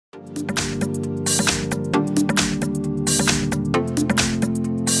Welcome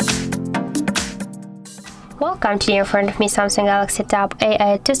to in front of me Samsung Galaxy Tab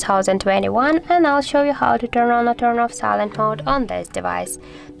A8 2021, and I'll show you how to turn on or turn off silent mode on this device.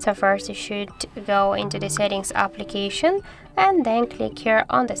 So first you should go into the settings application and then click here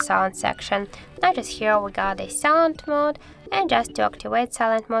on the sound section. Notice here we got the sound mode, and just to activate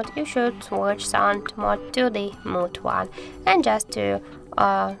silent mode you should switch sound mode to the mute one, and just to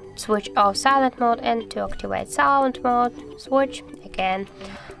switch off silent mode and to activate sound mode, switch again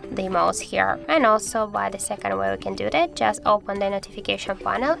the mouse here. And also by the second way we can do that, just open the notification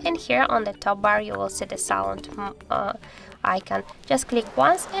panel, and here on the top bar you will see the sound icon. Just click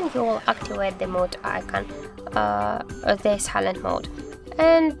once and you will activate the mode icon, the silent mode.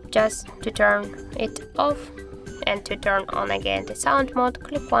 And just to turn it off and to turn on again the sound mode,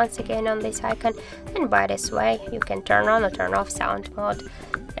 click once again on this icon, and by this way you can turn on or turn off sound mode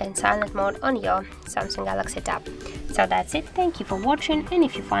and silent mode on your Samsung Galaxy Tab. So that's it, thank you for watching, and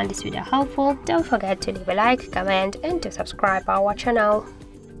if you find this video helpful, don't forget to leave a like, comment and to subscribe our channel.